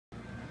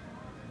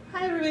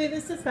Hi everybody,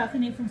 this is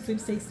Bethany from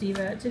Sweepstakes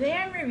Diva. Today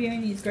I'm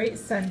reviewing these great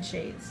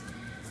sunshades.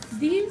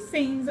 These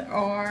things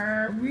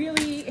are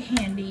really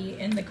handy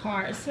in the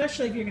car,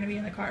 especially if you're going to be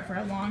in the car for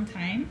a long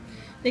time.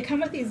 They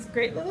come with these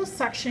great little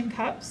suction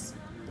cups,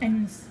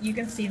 and you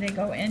can see they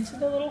go into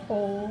the little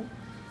hole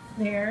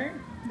there.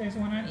 There's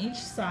one on each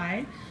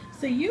side.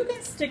 So you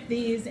can stick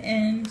these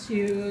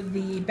into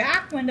the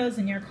back windows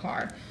in your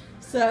car.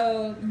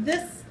 So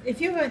this,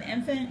 if you have an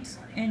infant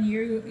and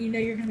you know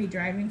you're going to be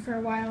driving for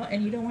a while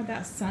and you don't want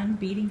that sun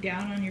beating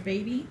down on your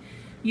baby,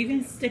 you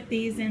can stick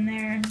these in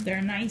there. They're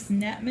a nice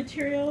net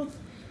material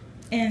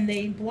and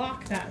they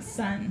block that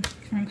sun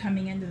from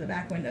coming into the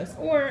back windows.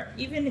 Or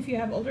even if you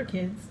have older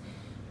kids,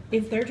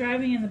 if they're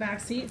driving in the back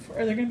seat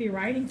or they're going to be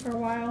riding for a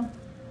while,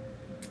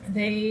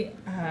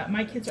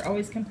 my kids are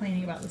always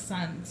complaining about the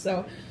sun.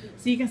 So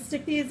you can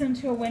stick these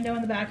into a window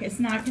in the back. It's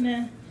not going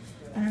to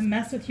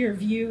mess with your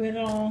view at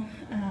all,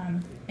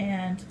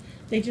 and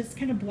they just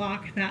kind of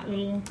block that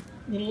little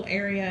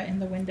area in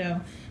the window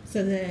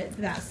so that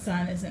that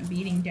sun isn't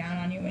beating down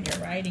on you when you're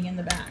riding in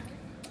the back.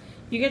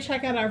 You can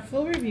check out our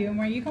full review and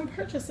where you can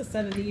purchase a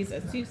set of these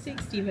at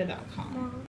sweepstakesdiva.com.